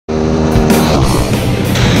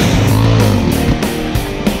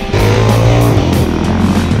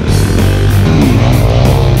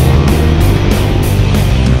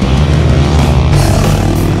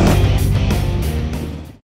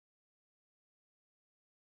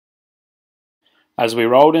As we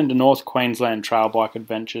rolled into North Queensland Trail Bike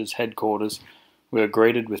Adventures headquarters, we were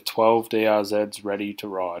greeted with 12 DRZs ready to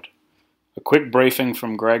ride. A quick briefing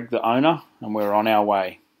from Greg, the owner, and we were on our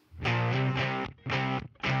way.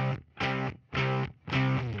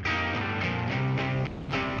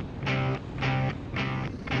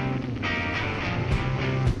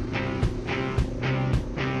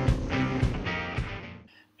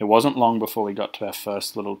 It wasn't long before we got to our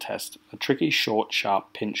first little test. A tricky, short,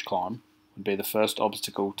 sharp pinch climb would be the first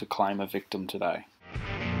obstacle to claim a victim today.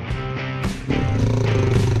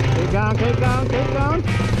 Keep going, keep going, keep going.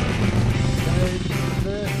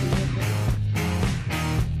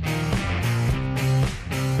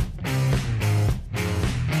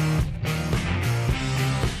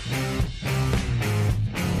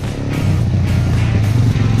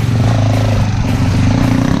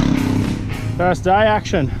 First day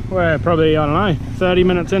action. We're probably, I don't know, 30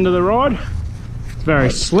 minutes into the ride. It's very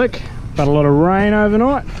slick. Had a lot of rain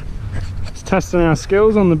overnight. Just testing our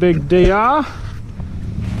skills on the big DR.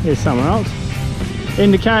 Here's someone else.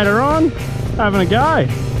 Indicator on, having a go.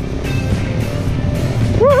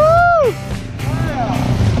 Woohoo!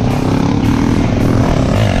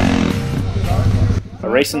 A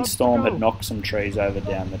recent storm had knocked some trees over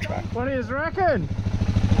down the track. What do you reckon?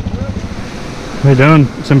 We're doing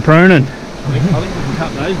some pruning. I think we can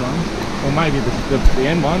cut those ones, or maybe the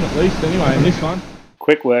end one at least anyway, and this one.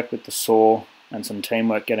 Quick work with the saw and some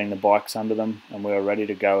teamwork getting the bikes under them, and we were ready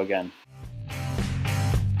to go again.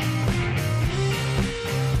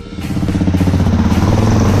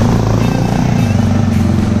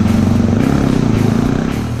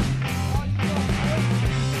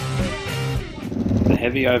 The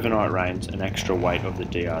heavy overnight rains and extra weight of the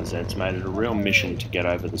DRZs made it a real mission to get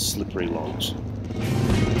over the slippery logs.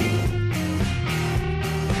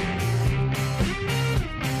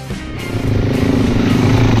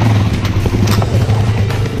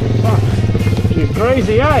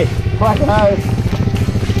 Crazy, eh? Fuck no.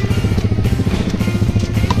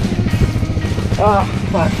 Ah,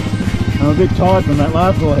 fuck. I'm a bit tired from that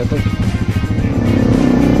last one.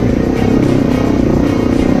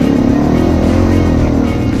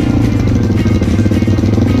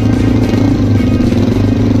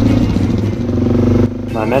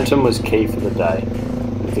 Momentum was key for the day.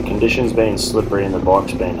 With the conditions being slippery and the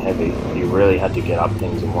bikes being heavy, you really had to get up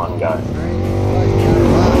things in one go.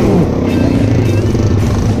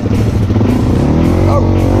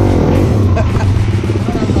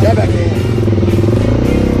 Go back there.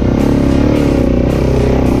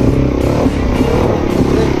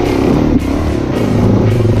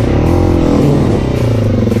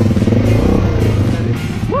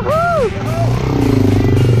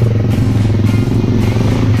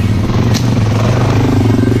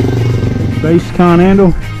 Beast can't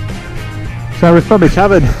handle. So we've probably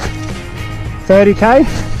covered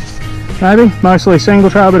 30k, maybe, mostly single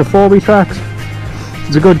trail, bit of 4B tracks.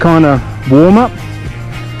 It's a good kind of warm up.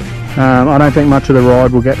 I don't think much of the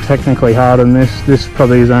ride will get technically harder than this. This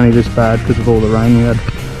probably is only this bad because of all the rain we had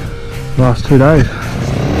the last 2 days.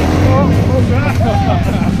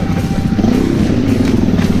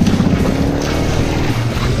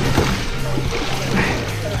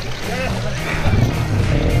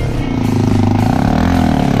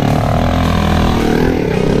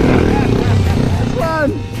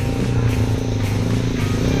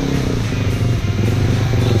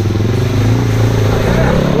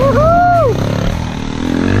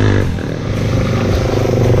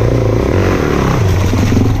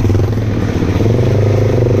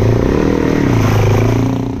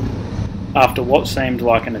 After what seemed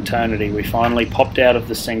like an eternity, we finally popped out of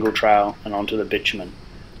the single trail and onto the bitumen.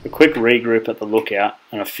 A quick regroup at the lookout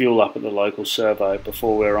and a fuel up at the local servo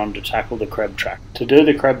before we were on to tackle the crab track. To do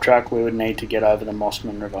the crab track, we would need to get over the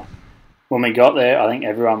Mossman River. When we got there, I think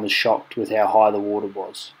everyone was shocked with how high the water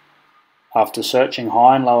was. After searching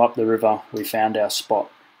high and low up the river, we found our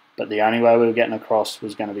spot, but the only way we were getting across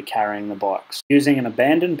was going to be carrying the bikes. Using an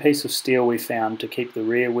abandoned piece of steel we found to keep the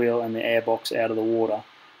rear wheel and the airbox out of the water,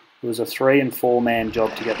 it was a 3- and 4-man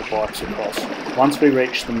job to get the bikes across. Once we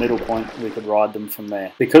reached the middle point, we could ride them from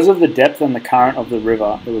there. Because of the depth and the current of the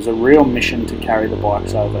river, it was a real mission to carry the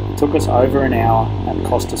bikes over. It took us over an hour and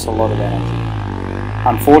cost us a lot of energy.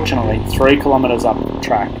 Unfortunately, 3 kilometres up the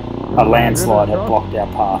track, a landslide had blocked our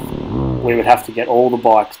path. We would have to get all the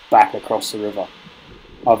bikes back across the river.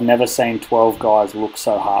 I've never seen 12 guys look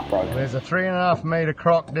so heartbroken. There's a 3.5 metre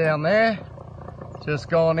croc down there,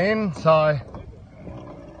 just gone in, so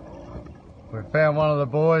we found one of the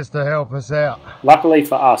boys to help us out. Luckily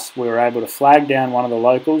for us, we were able to flag down one of the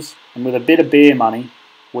locals, and with a bit of beer money,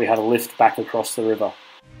 we had a lift back across the river.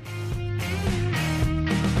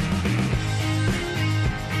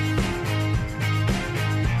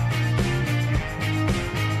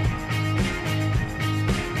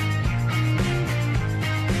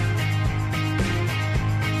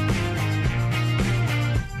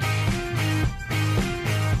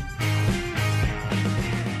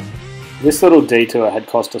 This little detour had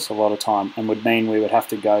cost us a lot of time and would mean we would have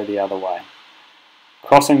to go the other way.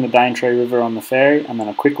 Crossing the Daintree River on the ferry and then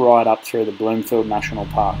a quick ride up through the Bloomfield National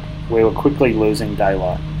Park. We were quickly losing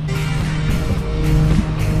daylight.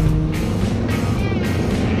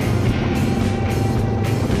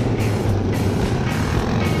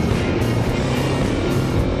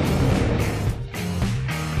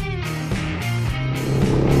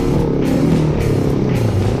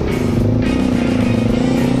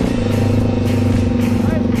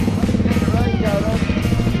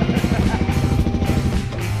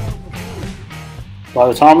 By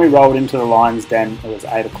the time we rolled into the lion's den, it was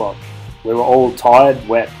 8 o'clock. We were all tired,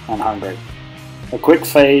 wet and hungry. A quick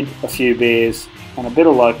feed, a few beers and a bit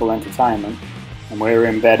of local entertainment, and we were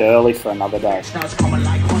in bed early for another day.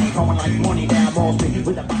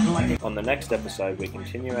 On the next episode, we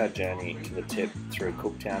continue our journey to the tip through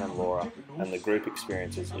Cooktown and Laura, and the group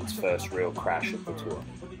experiences its first real crash of the tour.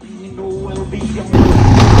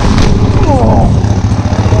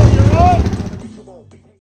 Oh.